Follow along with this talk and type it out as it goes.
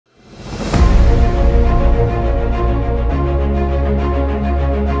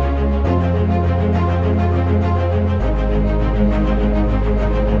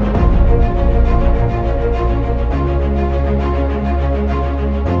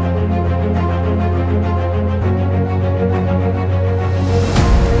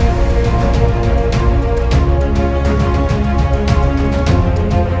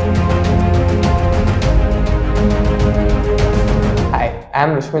I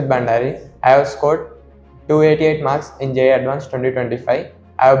am Rushmith Bandari. I have scored 288 marks in JEE Advanced 2025.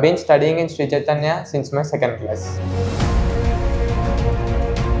 I have been studying in Sri Chaitanya since my second class.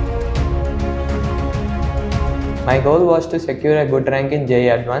 My goal was to secure a good rank in JEE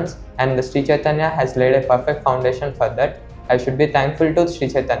Advanced, and the Sri Chaitanya has laid a perfect foundation for that. I should be thankful to Sri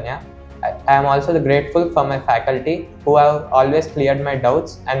Chaitanya. I am also grateful for my faculty who have always cleared my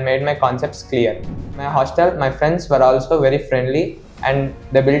doubts and made my concepts clear. My hostel, my friends were also very friendly and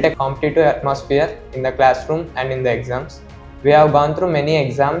they built a competitive atmosphere in the classroom and in the exams. We have gone through many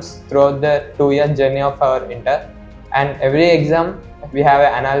exams throughout the 2-year journey of our inter, and every exam we have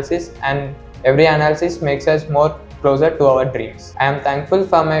an analysis, and every analysis makes us more closer to our dreams. I am thankful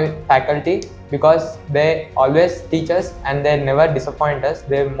for my faculty because they always teach us and they never disappoint us.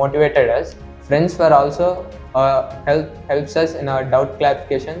 They motivated us. Friends were also helps us in our doubt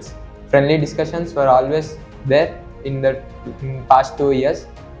clarifications. Friendly discussions were always there in the past 2 years.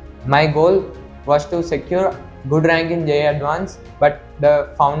 My goal was to secure good rank in JEE Advanced, but the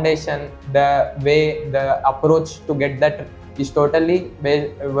foundation, the way, the approach to get that is totally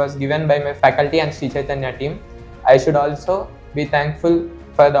was given by my faculty and Sri Chaitanya team. I should also be thankful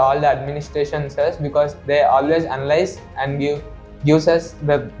for all the administration sirs because they always analyze and gives us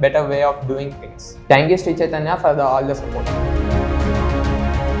the better way of doing things. Thank you Sri Chaitanya for all the support.